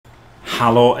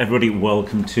Hello everybody,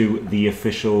 welcome to the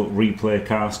official replay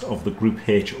cast of the Group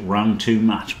H Round 2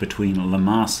 match between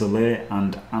LeMarseillais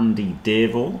and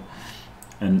AndyDavo.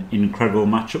 An incredible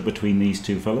matchup between these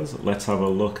two fellas. Let's have a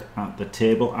look at the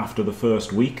table after the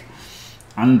first week.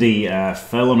 Andy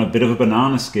fell on a bit of a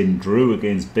banana skin, drew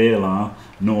against Baylor.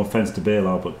 No offence to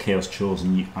Baylor, but Chaos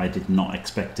Chosen, I did not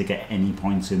expect to get any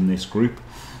points in this group.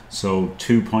 So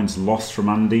 2 points lost from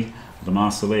Andy.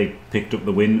 LeMarseillais picked up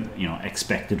the win,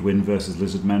 expected win versus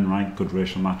Lizardmen, right? Good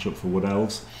racial matchup for Wood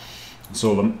Elves.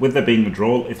 So with there being a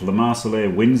draw, if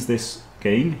LeMarseillais wins this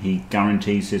game, he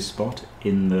guarantees his spot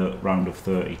in the round of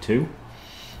 32.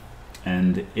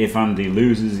 And if Andy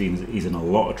loses, he's in a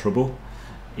lot of trouble.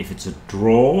 If it's a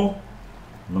draw,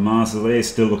 LeMarseillais is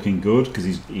still looking good because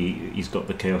he's got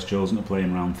the Chaos Chosen to play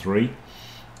in round 3.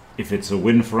 If it's a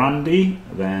win for Andy,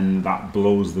 then that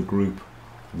blows the group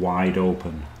wide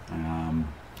open.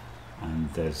 And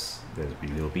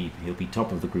he'll be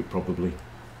top of the group probably,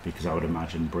 because I would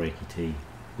imagine Breaky T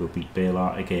will beat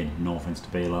Baylor again. No offense to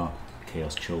Baylor,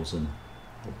 Chaos Chosen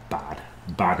are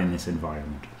bad in this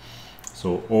environment.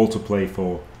 So all to play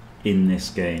for in this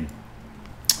game.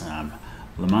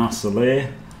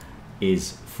 LeMarseillais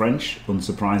is French,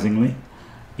 unsurprisingly.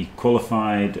 He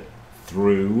qualified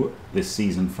through the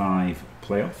season 5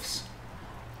 playoffs.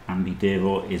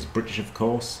 AndyDavo is British, of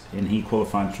course, and he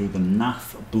qualified through the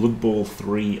NAF Blood Bowl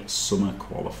 3 summer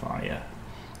qualifier.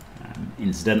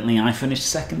 Incidentally, I finished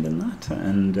second in that,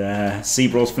 and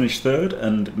Seabros finished third,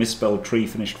 and Misspelled Tree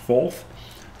finished fourth.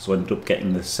 So I ended up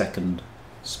getting the second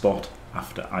spot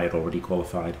after I had already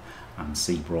qualified, and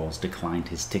Seabros declined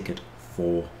his ticket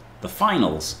for the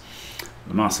finals.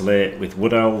 LeMarseillais with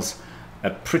Wood Elves,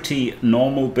 a pretty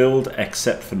normal build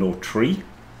except for no tree.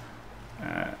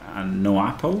 And no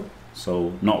apple,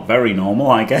 so not very normal,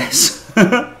 I guess.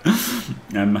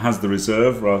 Has the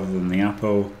reserve rather than the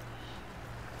apple.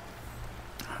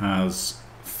 Has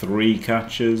 3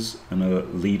 catches and a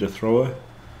leader thrower.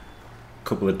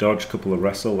 Couple of dodge, couple of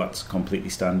wrestle. That's completely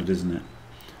standard, isn't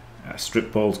it?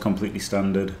 Strip ball's completely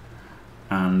standard,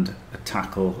 and a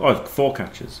tackle. Oh, 4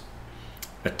 catches.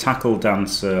 A tackle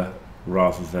dancer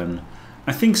rather than.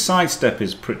 I think sidestep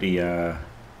is pretty.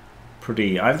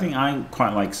 I think I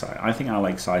quite like side. I think I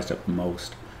like sidestep the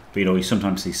most. But you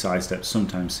sometimes see sidestep,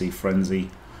 sometimes see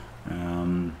frenzy.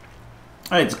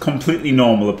 It's completely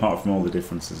normal apart from all the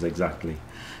differences, exactly.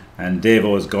 And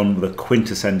Davo has gone with a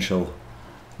quintessential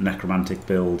necromantic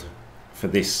build for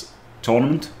this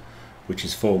tournament, which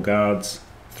is 4 guards,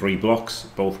 3 blocks,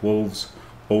 both wolves,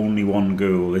 only 1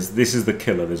 ghoul. This is the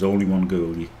killer. There's only 1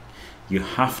 ghoul. You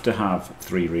have to have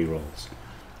 3 rerolls.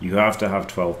 You have to have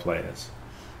 12 players.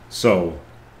 So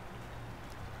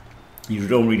you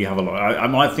don't really have a lot.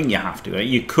 I think you have to.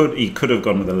 He could have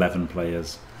gone with 11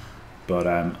 players, but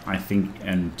I think,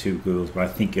 and 2 ghouls. But I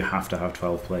think you have to have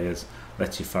 12 players.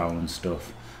 Lets you foul and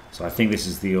stuff. So I think this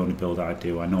is the only build I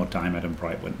do. I know Diamond and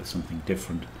Bright went with something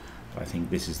different, but I think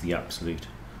this is the absolute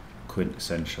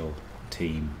quintessential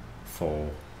team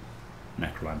for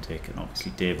Necromantic. And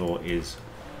obviously Davo is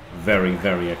very,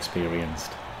 very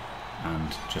experienced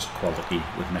and just quality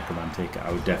with Necromantic.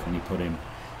 I would definitely put him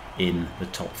in the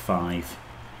top 5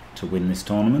 to win this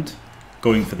tournament.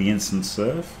 Going for the instant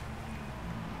serve.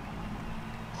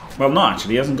 Well, no,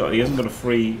 actually, he hasn't got a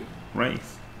free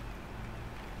Wraith.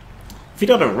 If he'd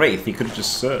had a Wraith, he could have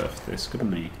just surfed this,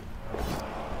 couldn't he?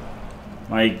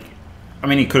 Like, I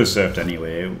mean, he could have surfed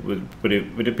anyway. But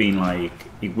it would have been like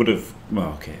he would have.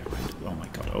 Well, okay. Right. Oh my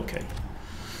god. Okay.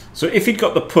 So if he'd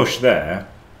got the push there,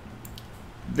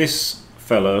 this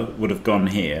fella would have gone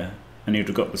here and he would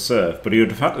have got the serve, but he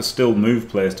would have had to still move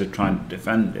players to try and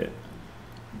defend it.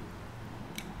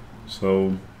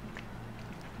 So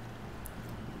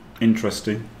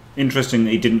interesting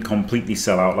that he didn't completely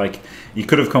sell out. Like, he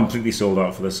could have completely sold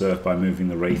out for the serve by moving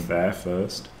the Wraith there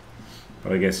first,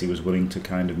 but I guess he was willing to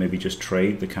kind of maybe just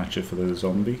trade the catcher for the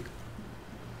zombie.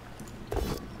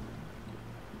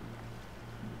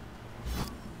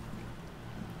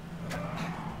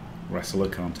 Wrestler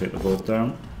can't take the bolt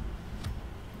down.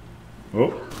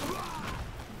 Oh.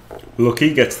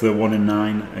 Lucky gets the 1 in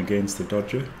 9 against the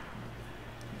Dodger.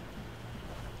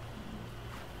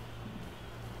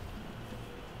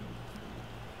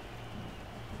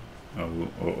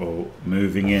 Oh,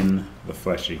 moving in the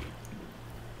fleshy.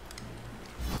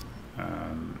 I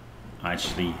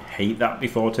actually hate that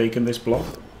before taking this block.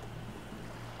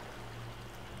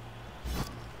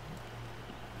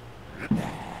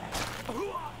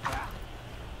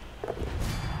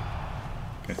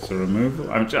 It's a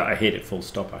removal. I hate it full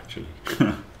stop, actually.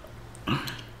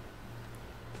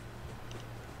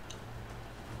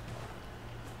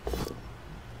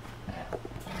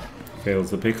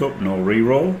 Fails the pickup, no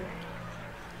reroll.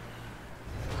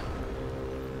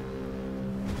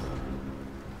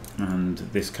 And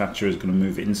this catcher is going to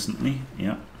move instantly,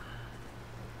 yeah.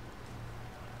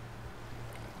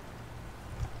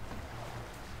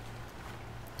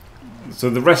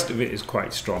 So the rest of it is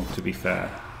quite strong, to be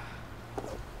fair.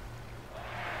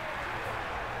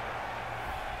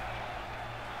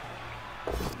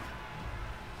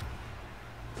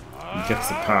 He gets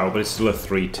the power, but it's still a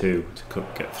 3-2 to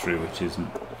get through, which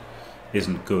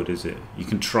isn't good, is it? You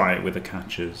can try it with the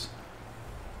catchers,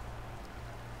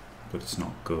 but it's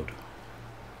not good.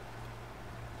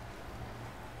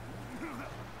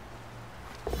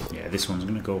 Yeah, this one's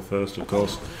going to go first, of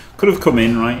course. Could have come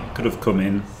in, right? Could have come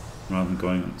in rather than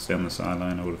going stay on the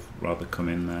sideline. I would have rather come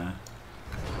in there.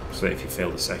 So if you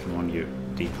fail the second one, you're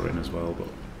deeper in as well. But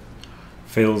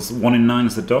fails 1 in 9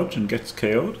 is the dodge and gets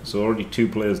KO'd. So already 2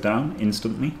 players down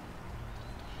instantly,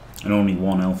 and only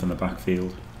 1 elf in the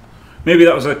backfield. Maybe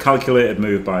that was a calculated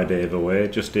move by Davo,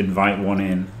 just invite 1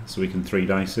 in so we can 3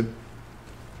 dice him.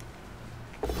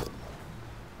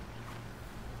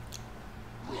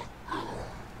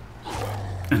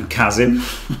 And Kazim.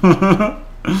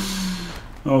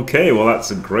 Okay, well that's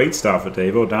a great start for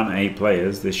Davo. Down to 8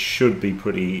 players. This should be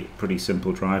pretty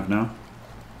simple drive now.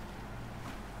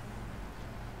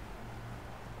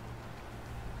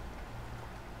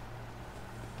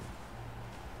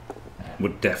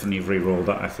 Would definitely have re-rolled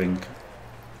that, I think.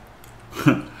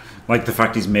 Like the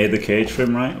fact he's made the cage for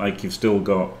him, right? Like you've still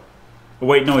got... Oh,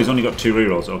 wait, no, he's only got 2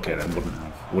 re-rolls. Okay, then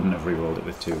wouldn't have re-rolled it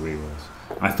with 2 re-rolls.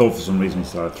 I thought for some reason he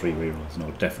still had 3 re-rolls.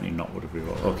 No, definitely not would have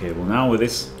re-rolled. Okay, well now with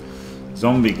this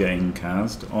zombie getting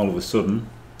cast, all of a sudden,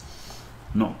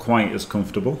 not quite as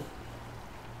comfortable.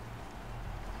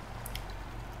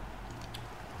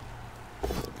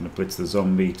 Gonna blitz the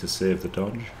zombie to save the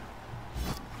dodge.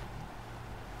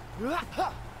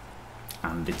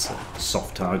 And it's a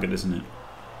soft target, isn't it?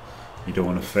 You don't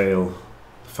want to fail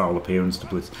foul appearance to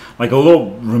blitz. Like,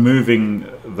 although removing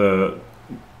the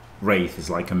Wraith is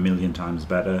like 1,000,000 times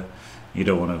better, you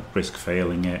don't want to risk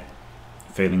failing it.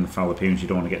 Failing the foul appearance, you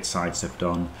don't want to get sidestepped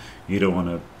on. You don't want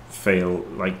to fail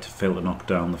to knock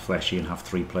down the fleshy and have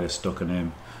 3 players stuck on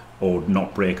him, or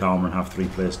not break armor and have 3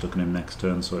 players stuck on him next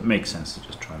turn. So it makes sense to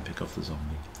just try and pick off the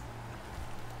zombie.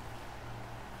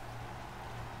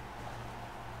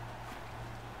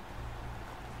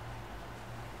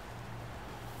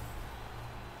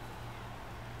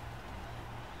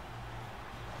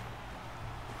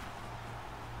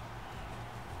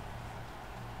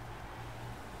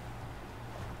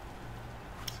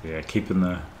 Yeah,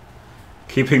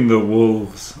 keeping the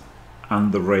wolves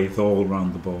and the wraith all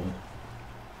around the ball.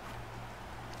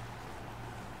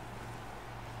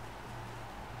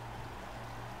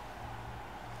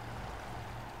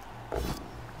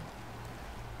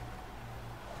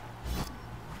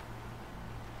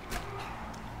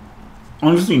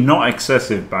 Honestly, not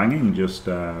excessive banging, just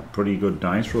pretty good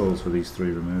dice rolls for these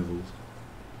 3 removals.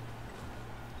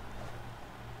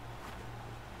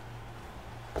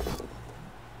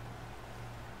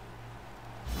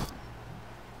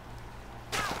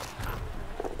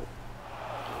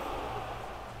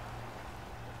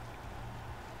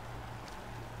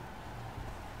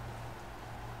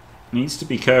 Needs to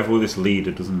be careful with this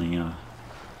leader, doesn't he? I'm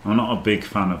not a big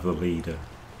fan of the leader.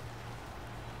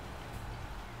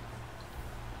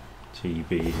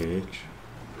 TBH.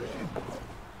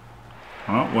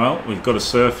 Oh, well, we've got a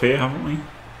surf here, haven't we?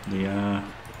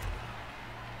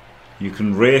 You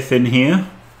can wraith in here,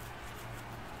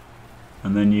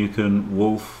 and then you can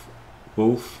wolf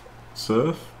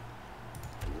surf.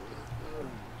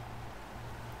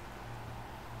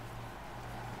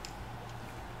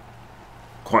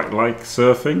 Quite like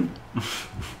surfing.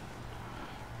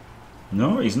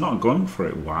 No, he's not going for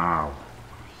it. Wow.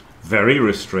 Very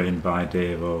restrained by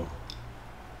Davo.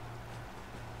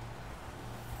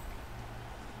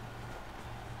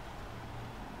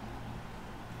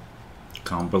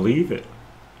 Can't believe it.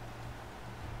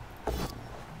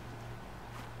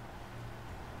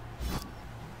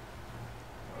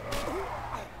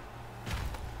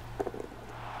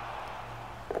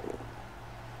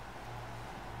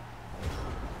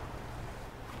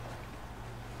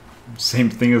 Same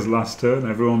thing as last turn,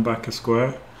 everyone back a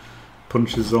square,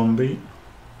 punch a zombie.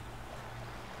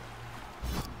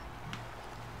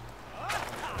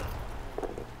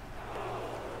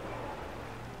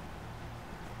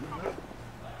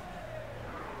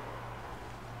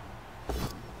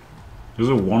 There's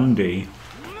a 1D.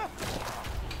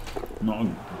 Not a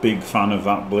big fan of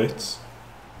that blitz.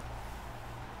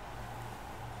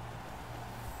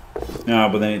 Yeah,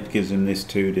 but then it gives him this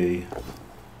 2D.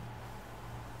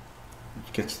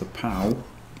 Gets the POW.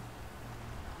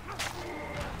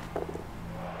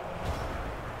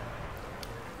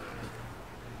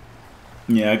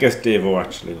 Yeah, I guess Davo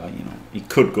actually, like, you know, he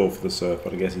could go for the surf,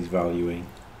 but I guess he's valuing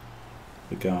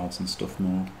the guards and stuff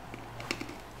more.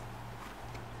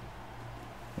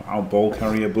 Wow, ball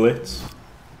carrier blitz.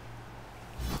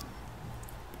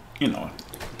 You know,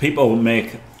 people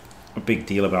make a big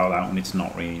deal about that when it's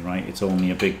not really, right? It's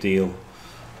only a big deal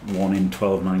 1 in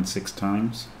 1296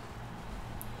 times.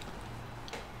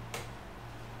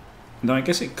 No, I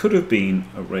guess it could have been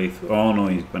a Wraith. Oh no,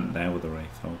 he went there with a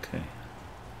Wraith. Okay.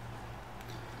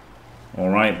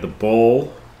 Alright, the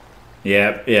ball.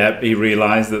 Yep, yep, he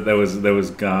realised that there was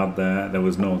guard there. There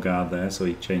was no guard there, so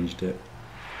he changed it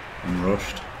and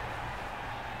rushed.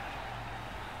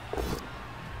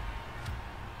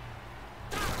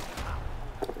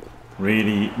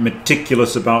 Really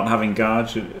meticulous about having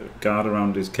guard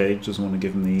around his cage. Doesn't want to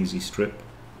give him the easy strip.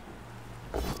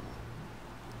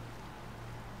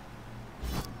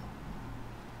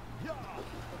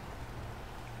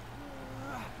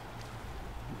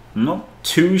 I'm not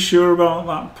too sure about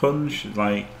that punch.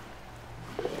 Like,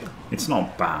 it's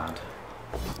not bad.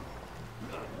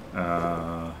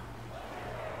 Yeah,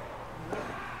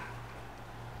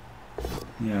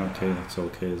 okay, that's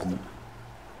okay, isn't it?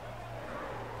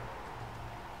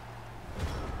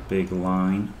 Big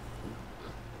line.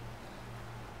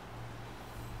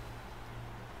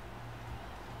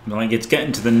 Like, it's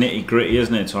getting to the nitty gritty,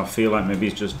 isn't it? So I feel like maybe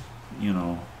it's just, you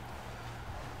know,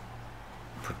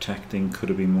 protecting could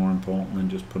have been more important than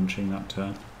just punching that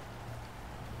turn.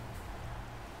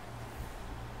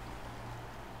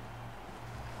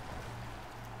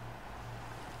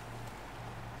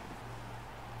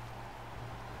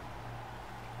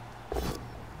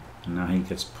 And now he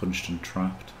gets punched and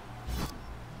trapped.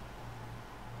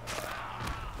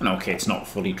 And okay, it's not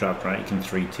fully trapped, right? He can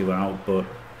 3-2 out, but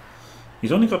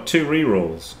he's only got 2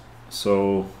 rerolls.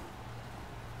 So,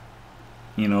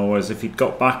 you know, whereas if he'd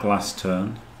got back last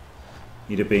turn,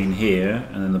 he'd have been here,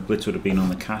 and then the blitz would have been on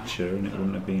the catcher, and it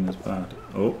wouldn't have been as bad.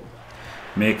 Oh,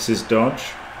 makes his dodge.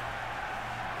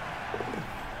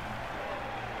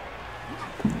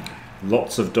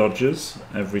 Lots of dodges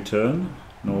every turn,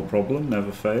 no problem,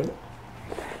 never fail.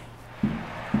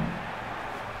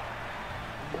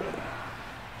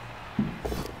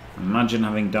 Imagine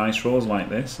having dice rolls like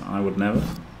this. I would never.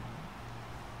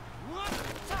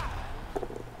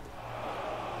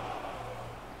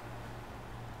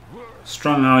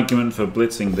 Strong argument for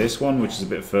blitzing this one, which is a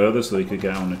bit further, so he could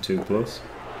get on a 2+.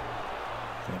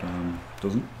 But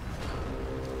doesn't.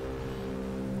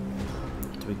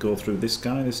 Do we go through this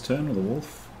guy this turn, or the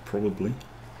wolf? Probably.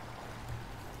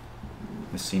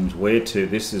 This seems way too...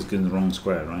 This is in the wrong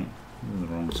square, right? In the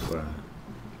wrong square.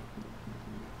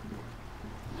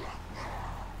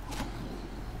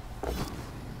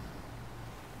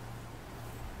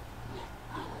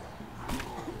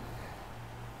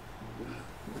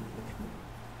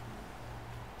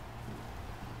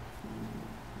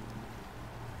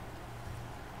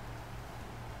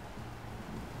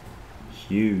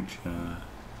 Huge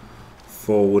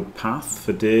forward path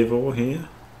for Davo here.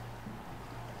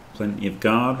 Plenty of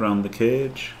guard around the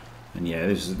cage, and yeah,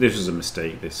 this was a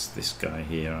mistake. This guy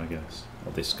here, I guess,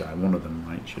 or this guy, one of them,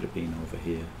 right, should have been over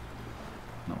here.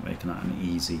 Not making that an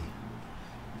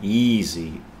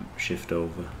easy shift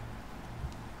over.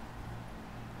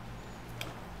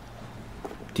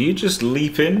 Do you just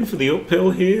leap in for the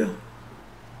uphill here?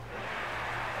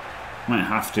 Might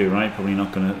have to, right? Probably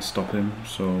not going to stop him,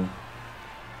 so.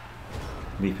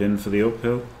 Leap in for the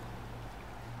uphill.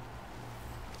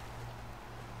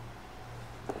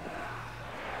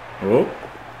 Oh.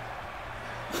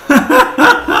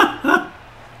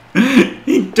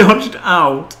 He dodged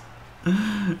out.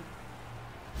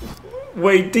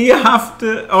 Wait, do you have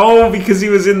to... Oh, because he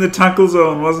was in the tackle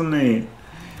zone, wasn't he?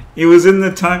 He was in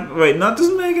the tackle... Wait, that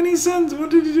doesn't make any sense.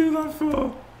 What did he do that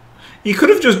for? He could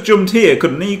have just jumped here,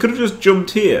 couldn't he? He could have just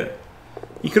jumped here.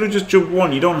 You could have just jumped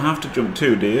 1. You don't have to jump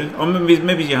 2, do you? Or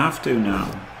maybe you have to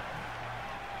now.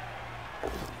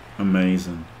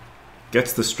 Amazing.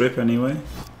 Gets the strip anyway.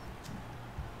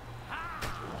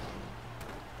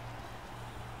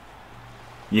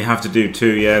 You have to do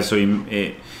 2, yeah. So in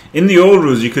the old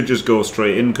rules, you could just go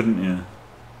straight in, couldn't you?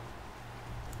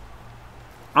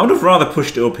 I would have rather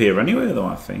pushed it up here anyway, though,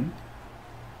 I think.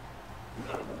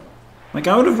 Like,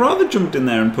 I would have rather jumped in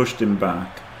there and pushed him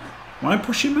back. Why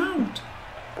push him out?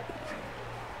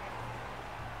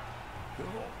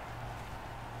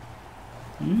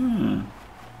 Yeah.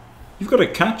 You've got a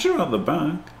catcher at the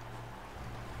back.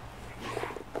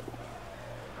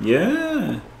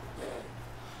 Yeah.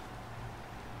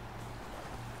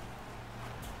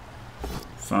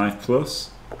 5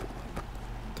 plus.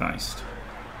 Diced.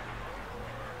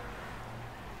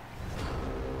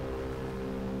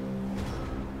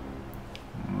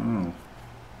 Wow.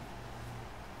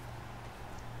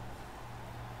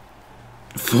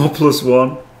 4 plus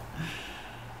 1.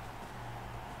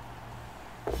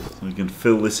 So we can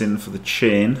fill this in for the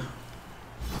chain.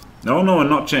 No, no, I'm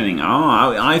not chaining.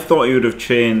 Oh, I thought you would have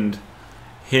chained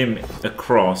him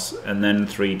across and then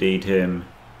 3D'd him.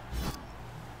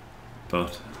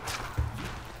 But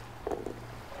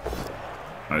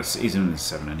oh, he's within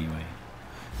 7 anyway.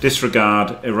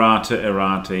 Disregard, errata,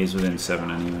 errata, he's within 7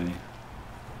 anyway.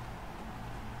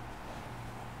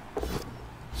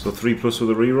 So 3 plus with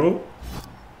a reroll.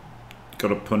 Got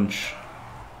to punch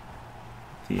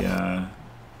the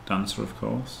dancer, of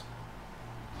course.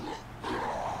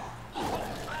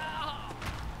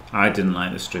 I didn't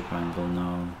like the strip angle,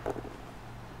 no.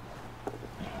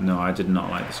 No, I did not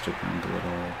like the strip angle at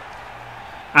all.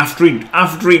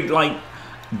 After he like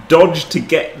dodged to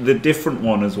get the different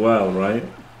one as well, right?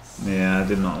 Yeah, I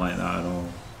did not like that at all.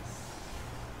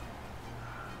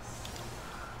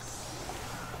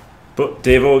 But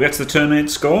Davo gets the turn 8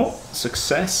 score.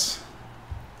 Success.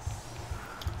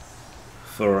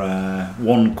 For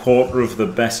 1/4 of the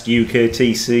best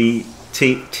UKTC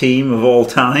team of all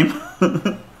time.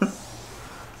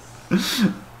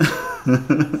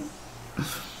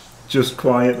 Just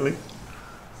quietly.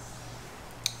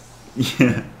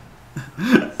 Yeah.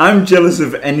 I'm jealous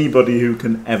of anybody who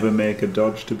can ever make a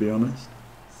dodge, to be honest.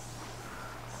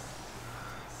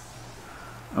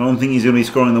 I don't think he's going to be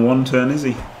scoring the 1 turn, is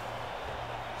he?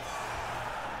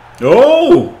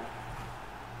 Oh!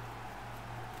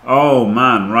 Oh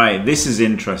man, right. This is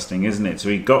interesting, isn't it? So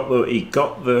he got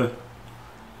the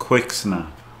quick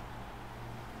snap.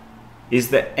 Is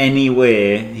there any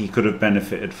way he could have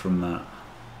benefited from that?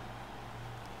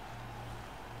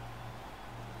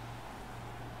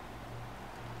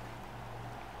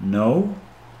 No?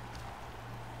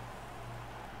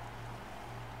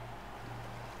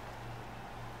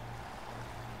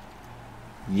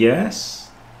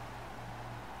 Yes?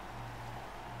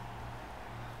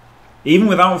 Even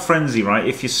without frenzy, right?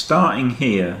 If you're starting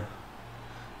here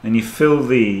and you fill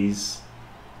these,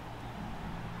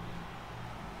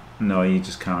 no, you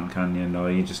just can't, can you? No,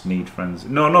 you just need frenzy.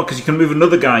 No, no, because you can move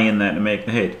another guy in there to make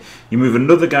the hit. You move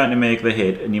another guy to make the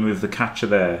hit, and you move the catcher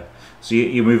there. So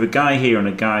you move a guy here and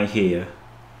a guy here,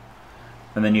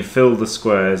 and then you fill the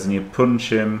squares, and you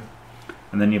punch him,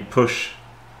 and then you push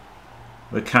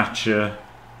the catcher,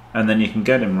 and then you can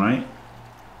get him, right?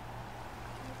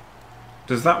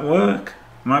 Does that work?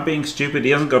 Am I being stupid? He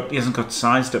hasn't got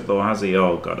sidestep though, has he?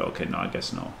 Oh god, okay, no, I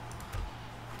guess no.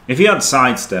 If he had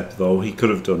sidestep though, he could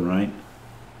have done, right?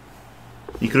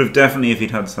 He could have definitely if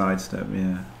he'd had sidestep,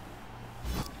 yeah.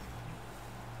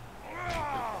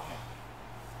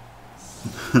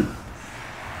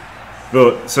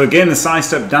 But so again, the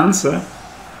sidestep dancer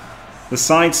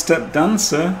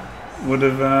would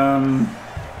have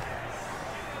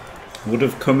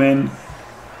come in.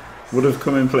 Would have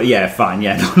come in play. Yeah, fine.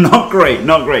 Yeah, no, not great.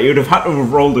 Not great. He would have had to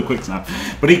have rolled the quick snap.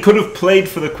 But he could have played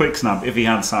for the quick snap if he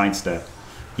had sidestep.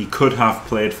 He could have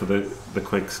played for the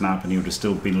quick snap and he would have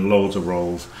still been loads of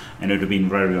rolls and it would have been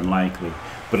very unlikely.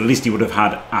 But at least he would have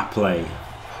had a play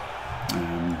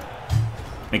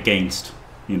against,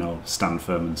 you know, stand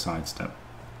firm and sidestep.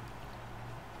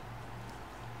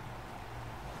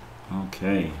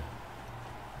 Okay.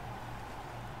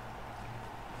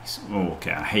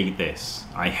 Okay, I hate this.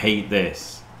 I hate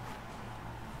this.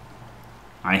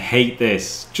 I hate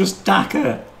this. Just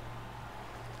Daka.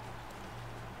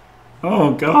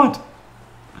 Oh god.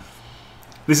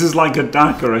 This is like a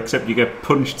Daka except you get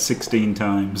punched 16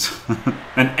 times.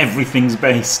 And everything's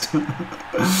based.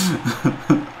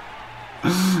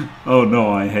 Oh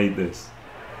no, I hate this.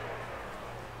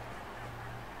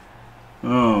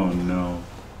 Oh no.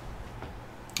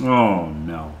 Oh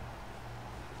no.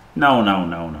 No, no,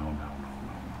 no, no, no, no, no,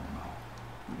 no, no.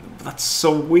 That's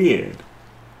so weird.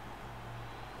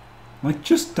 Like,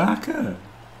 just Daka.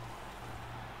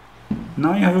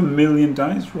 Now you have a million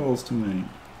dice rolls to make.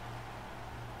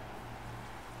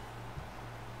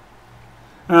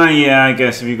 Ah, yeah, I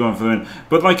guess if you're going for the win.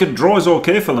 But, like, a draw is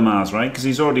okay for LeMarseillais, right? Because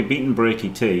he's already beaten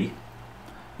Breaky T.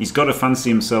 He's got to fancy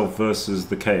himself versus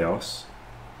the Chaos.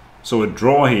 So a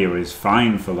draw here is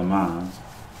fine for LeMarseillais.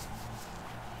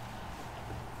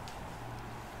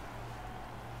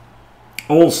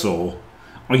 Also,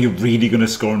 are you really going to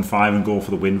score on 5 and go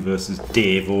for the win versus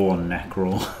Davo or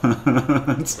Necro?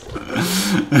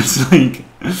 it's like...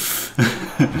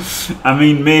 I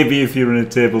mean, maybe if you're in a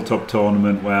tabletop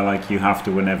tournament where like you have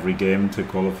to win every game to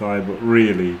qualify, but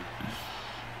really...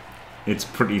 It's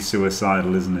pretty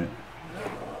suicidal, isn't it?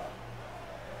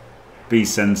 Be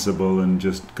sensible and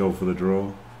just go for the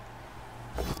draw.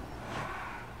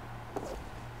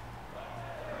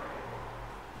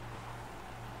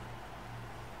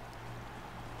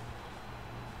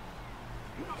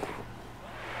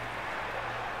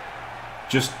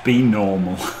 Just be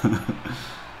normal.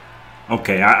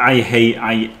 Okay,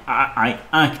 I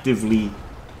actively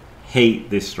hate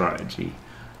this strategy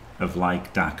of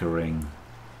like dackering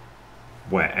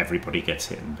where everybody gets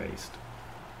hit and based.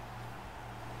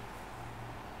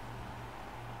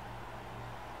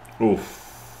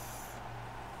 Oof.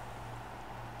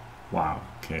 Wow,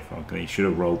 K-Fog, you should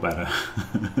have rolled better.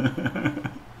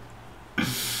 You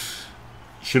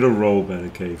should have rolled better,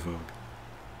 K-Fog.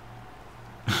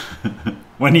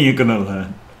 When are you gonna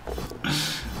learn?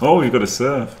 Oh, we've got a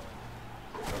serve.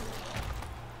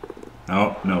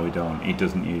 Oh, no we don't. He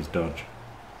doesn't use dodge.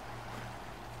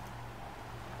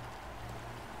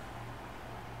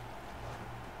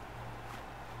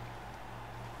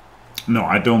 No,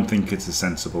 I don't think it's a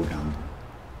sensible gamble.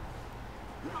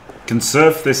 Can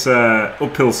surf this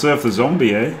uphill surf the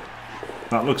zombie, eh?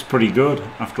 That looks pretty good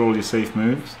after all your safe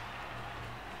moves.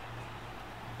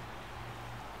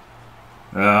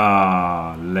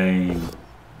 Ah, lame.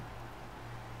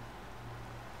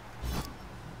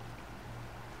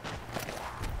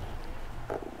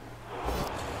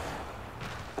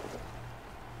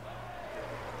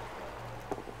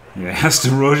 Yeah, he has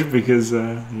to rush because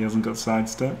he hasn't got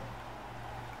sidestep.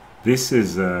 This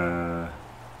is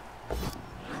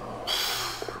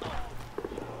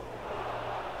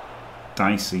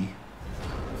dicey,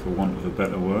 for want of a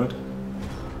better word.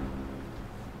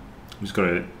 We've got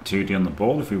a 2D on the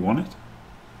ball if we want it.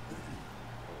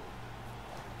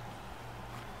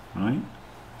 Right.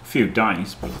 A few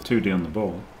dice, but 2D on the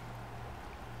ball.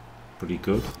 Pretty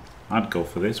good. I'd go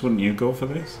for this. Wouldn't you go for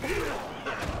this?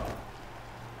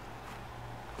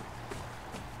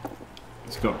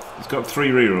 He's got 3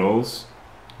 rerolls.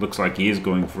 Looks like he is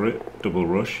going for it. Double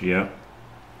rush, yeah.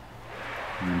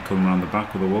 And then come around the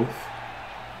back with a wolf.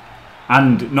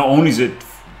 And not only is it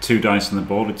 2 dice on the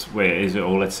board, it's wait, is it?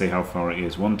 Oh, let's see how far it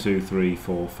is. 1, 2, 3,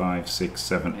 4, 5, 6,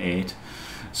 7, 8.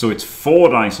 So it's 4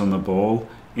 dice on the ball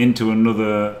into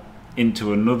another 2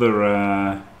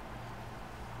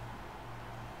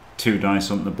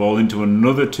 dice on the ball into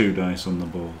another 2 dice on the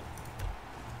ball.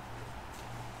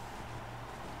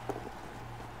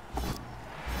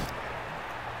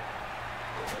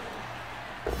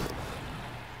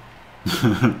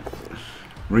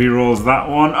 Rerolls that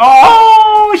one.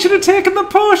 Oh, he should have taken the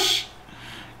push.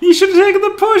 You should have taken the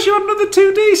push. You had another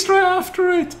 2D straight after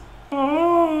it.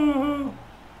 Oh.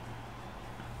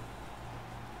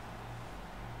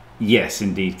 Yes,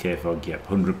 indeed, K-Fog. Yep,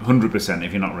 100%.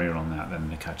 If you're not rerolling that, then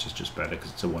the catch is just better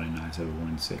because it's a 1 in 9 instead of a 1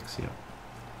 in 6. Yep.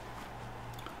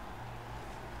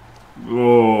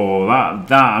 Oh,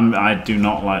 I do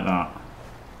not like that.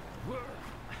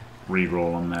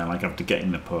 Reroll on there, like after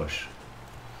getting the push.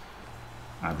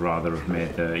 I'd rather have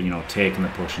made the, you know, taken the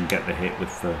push and get the hit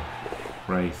with the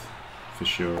Wraith, for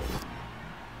sure.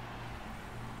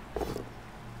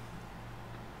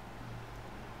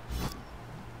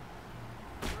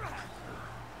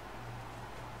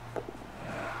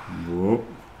 Whoa.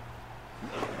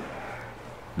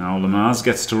 Now LeMarseillais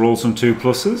gets to roll some 2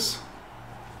 pluses.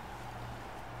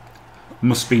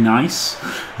 Must be nice.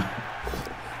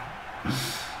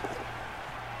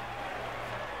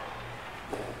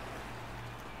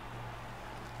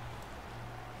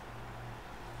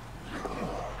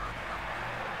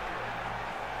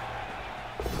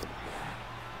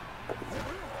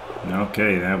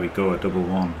 Okay, there we go, a double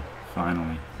 1,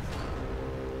 finally.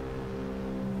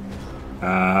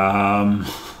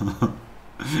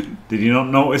 Did you not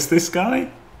notice this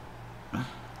guy?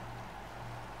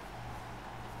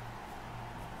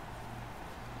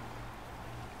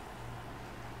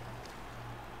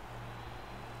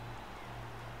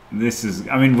 This is,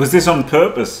 I mean, was this on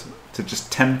purpose to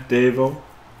just tempt Davo?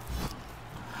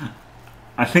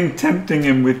 I think tempting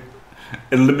him with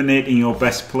eliminating your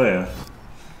best player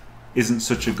isn't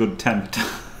such a good tempt.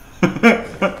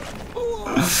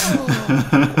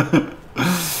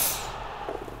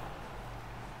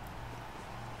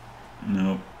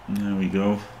 No, there we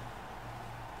go.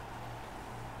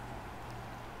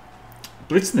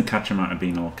 Blitzing the catcher might have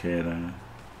been okay there.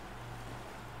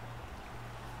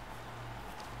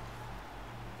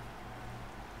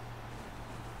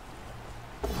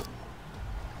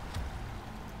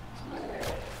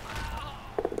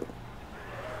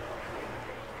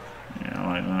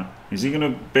 Is he going to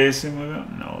base him with it?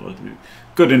 No, look,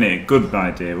 good in it. Good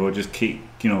by Davo. Just keep,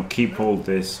 you know, keep hold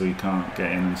this so you can't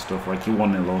get in and stuff. Like you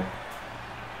 1-0 up.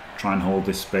 try and hold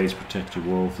this space, protect your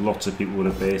wolf. Lots of people would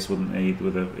have based, wouldn't they?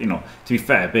 With a, you know, to be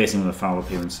fair, basing with a foul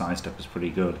appearance sidestep is pretty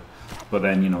good. But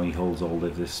then, you know, he holds all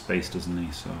of this space, doesn't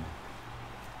he? So,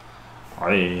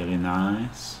 really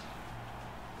nice.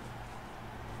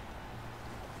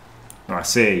 Well, I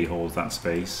say he holds that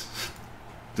space.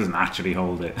 Doesn't actually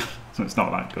hold it, so it's not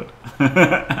that good.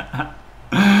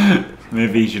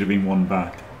 Maybe he should have been one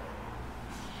back.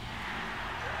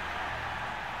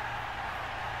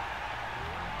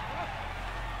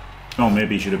 Oh,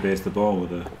 maybe he should have based the ball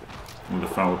with a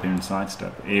foul appearance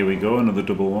sidestep. Here we go, another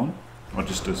double one. Or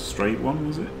just a straight one,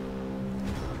 was it?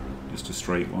 Just a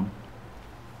straight one.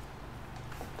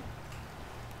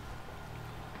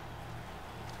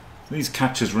 These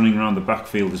catches running around the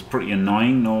backfield is pretty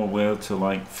annoying. Nowhere to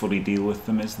like fully deal with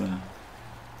them, is there?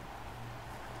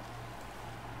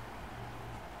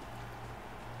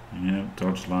 Yeah,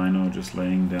 dodge lino just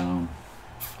laying down.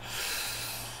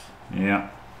 Yeah.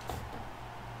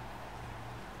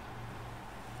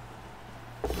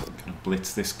 Gonna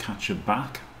blitz this catcher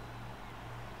back.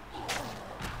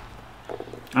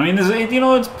 I mean, there's, you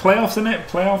know, it's playoffs, isn't it?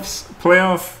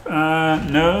 Playoff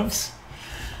nerves.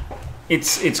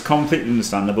 It's completely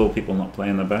understandable. People not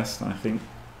playing their best, I think.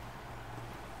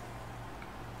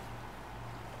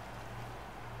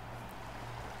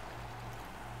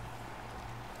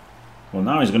 Well,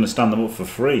 now he's going to stand them up for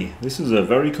free. This is a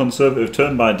very conservative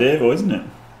turn by Davo, isn't it?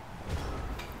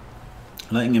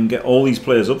 Letting him get all these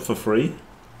players up for free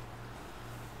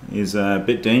is a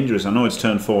bit dangerous. I know it's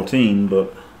turn 14,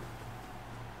 but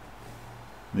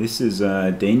this is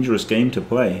a dangerous game to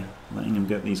play. Letting him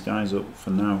get these guys up for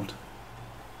now.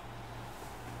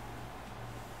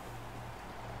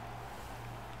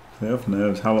 Playoff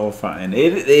nerves, hello fatting.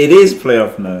 It is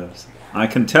playoff nerves. I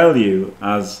can tell you,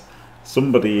 as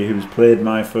somebody who's played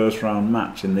my first round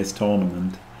match in this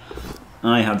tournament,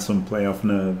 I had some playoff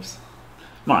nerves.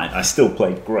 Mind, I still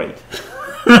played great.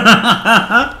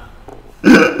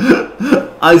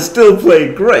 I still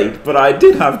played great, but I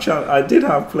did have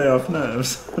playoff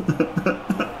nerves.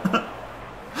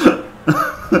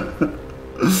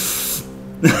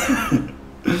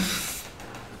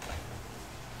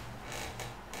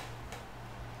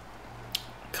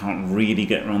 Can't really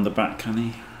get around the back, can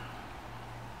he?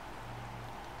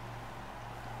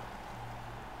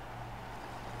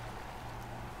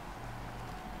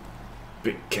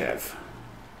 Big Kev.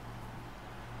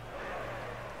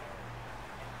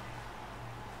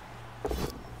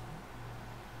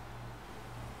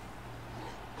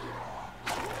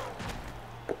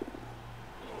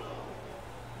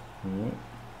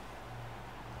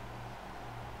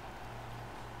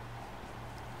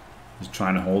 He's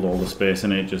trying to hold all the space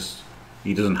in it. Just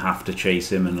he doesn't have to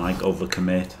chase him and like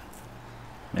overcommit,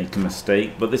 make a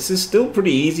mistake. But this is still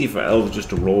pretty easy for elves just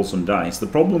to roll some dice. The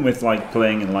problem with like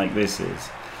playing it like this is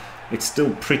it's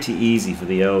still pretty easy for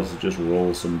the elves to just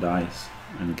roll some dice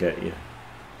and get you.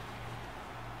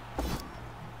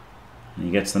 And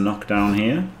he gets the knockdown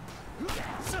here,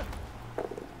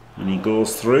 and he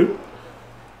goes through.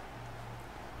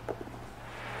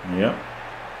 Yep.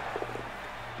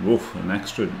 Woof, an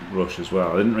extra rush as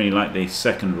well. I didn't really like the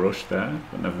second rush there,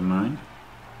 but never mind.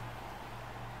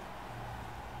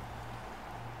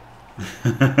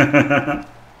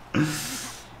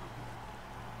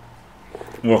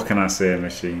 What can I say,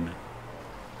 machine?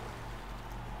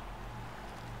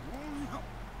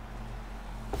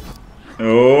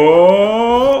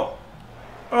 Oh!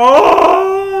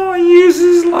 Oh! He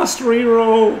uses his last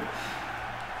reroll.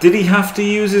 Did he have to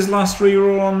use his last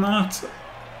reroll on that?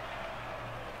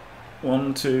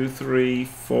 1, 2, 3,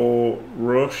 4,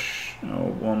 rush. Oh,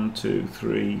 1, 2,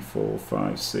 3, 4,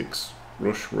 5, 6,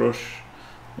 rush, rush.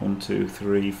 1, 2,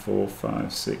 3, 4,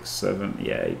 5, 6, 7.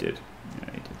 Yeah, he did.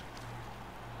 Yeah, he did.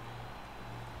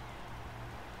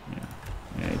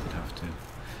 Yeah, he did have to.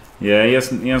 Yeah, he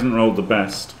hasn't rolled the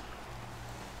best.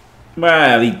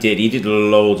 Well, he did. He did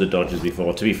loads of dodges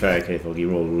before. To be fair, K-Fog, he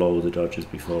rolled loads of dodges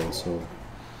before. So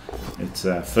it's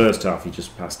first half he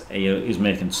just passed. He's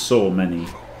making so many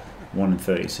 1 in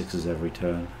 36s every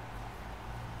turn.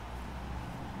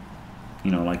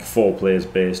 You know, like 4 players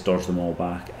base, dodge them all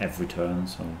back every turn.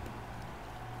 So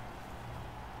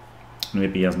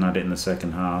maybe he hasn't had it in the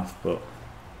second half, but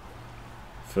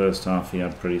first half he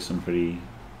had some pretty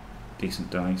decent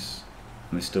dice,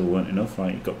 and they still weren't enough.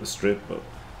 Right, he got the strip, but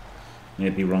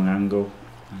maybe wrong angle.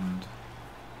 And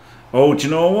oh, do you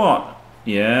know what?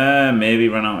 Yeah, maybe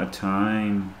ran out of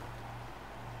time.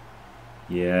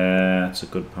 Yeah, that's a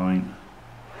good point.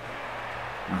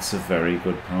 That's a very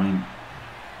good point.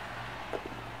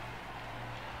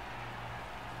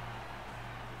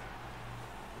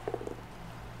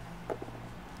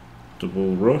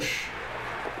 Double rush.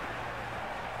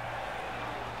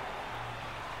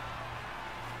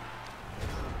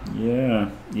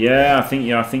 Yeah, I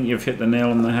think you've hit the nail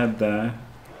on the head there,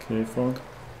 K-Fog.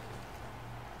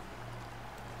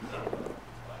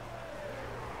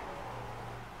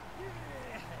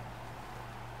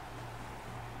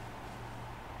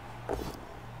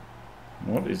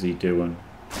 What is he doing?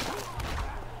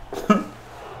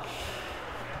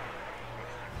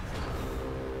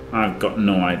 I've got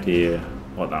no idea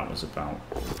what that was about.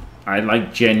 I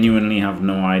like genuinely have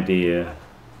no idea.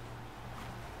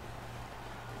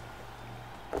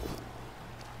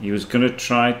 He was gonna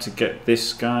try to get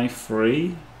this guy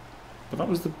free, but that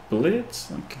was the blitz.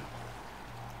 Like,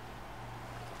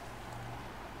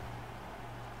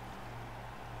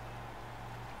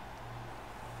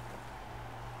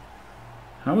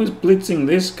 how is blitzing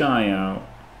this guy out?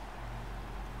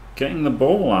 Getting the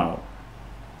ball out.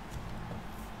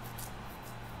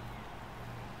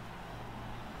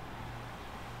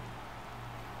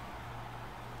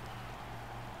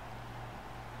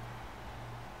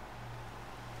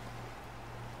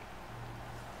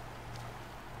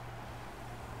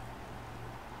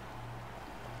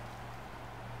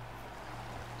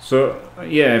 So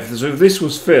yeah, if this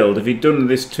was filled, if he'd done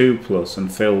this 2+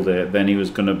 and filled it, then he was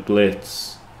going to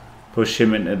blitz, push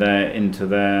him into there, into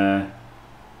there,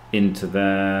 into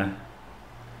there,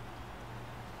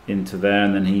 into there,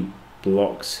 and then he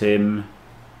blocks him,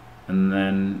 and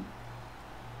then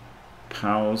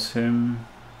powers him.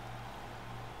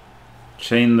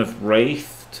 Chain the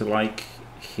Wraith to like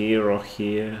here or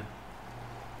here.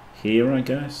 Here, I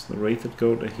guess. The Wraith would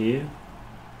go to here.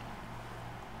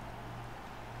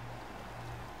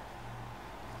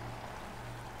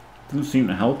 Doesn't seem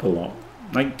to help a lot.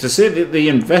 Like, to say that the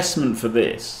investment for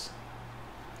this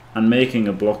and making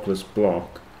a blockless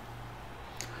block,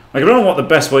 like, I don't know what the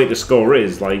best way to score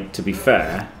is, like, to be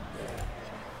fair.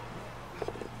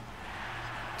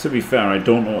 To be fair, I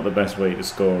don't know what the best way to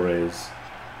score is.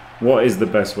 What is the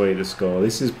best way to score?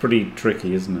 This is pretty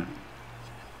tricky, isn't it?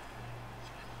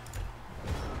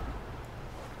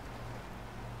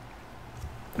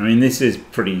 I mean, this is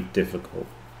pretty difficult.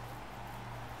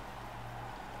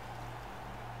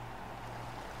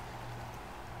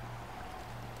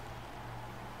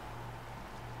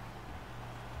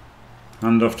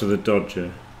 Hand off to the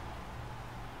dodger,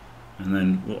 and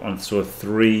then so a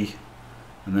 3,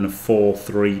 and then a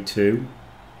 4-3-2.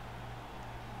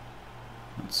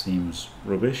 That seems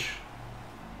rubbish.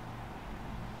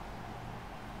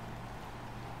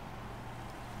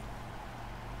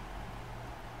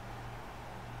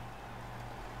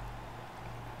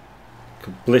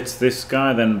 Could blitz this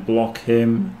guy, then block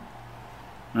him,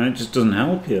 and it just doesn't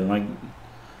help you. Like,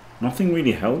 nothing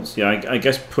really helps. Yeah, I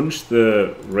guess punch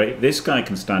the Wraith. This guy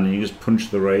can stand and you just punch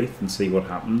the Wraith and see what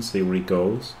happens, see where he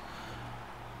goes.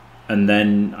 And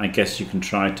then I guess you can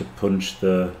try to punch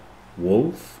the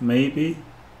Wolf, maybe.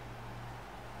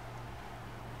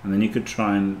 And then you could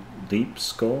try and deep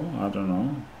score. I don't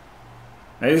know.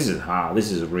 Hey, this is hard.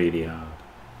 This is really hard.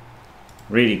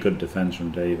 Really good defense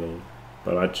from Davo.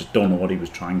 But I just don't know what he was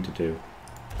trying to do.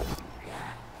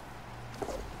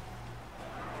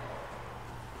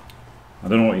 I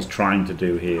don't know what he's trying to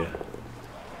do here.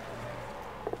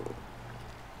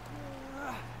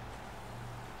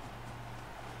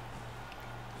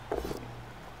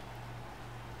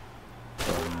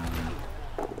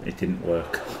 It didn't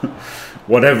work.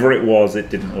 Whatever it was,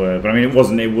 it didn't work. But I mean, it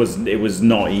was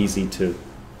not easy to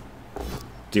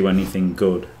do anything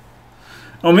good.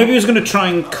 Oh, maybe he was going to try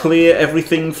and clear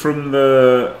everything from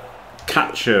the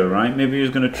catcher, right? Maybe he was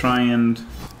going to try and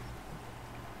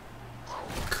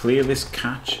clear this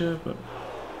catcher, but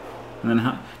and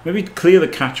then maybe clear the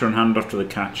catcher and hand off to the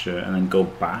catcher, and then go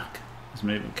back. So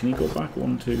maybe can you go back?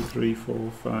 1, 2, 3,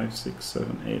 4, 5, 6,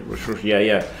 7, 8. Rush, rush.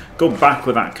 Yeah. Go back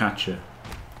with that catcher.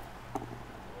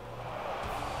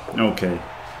 Okay,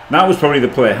 that was probably the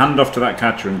play. Hand off to that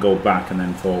catcher and go back, and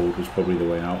then forward was probably the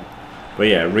way out. But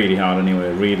yeah, really hard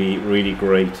anyway. Really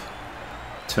great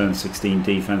turn 16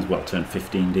 defense. Well, turn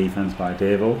 15 defense by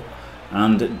Davo,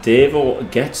 and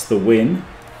Davo gets the win.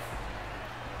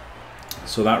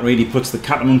 So that really puts the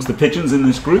cat amongst the pigeons in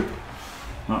this group.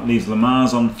 That leaves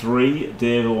LeMarseillais on 3,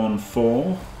 Davo on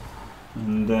 4,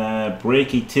 and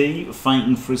Breaky T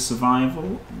fighting for his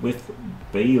survival with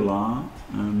Baylor.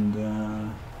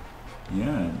 And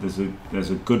yeah, there's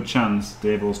a good chance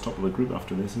Davo's top of the group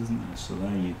after this, isn't there? So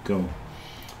there you go.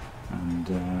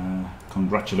 And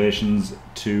congratulations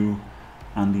to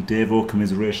AndyDavo,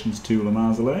 commiserations to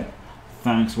LeMarseillais.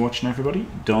 Thanks for watching, everybody.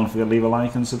 Don't forget to leave a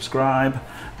like and subscribe,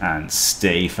 and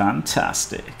stay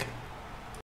fantastic.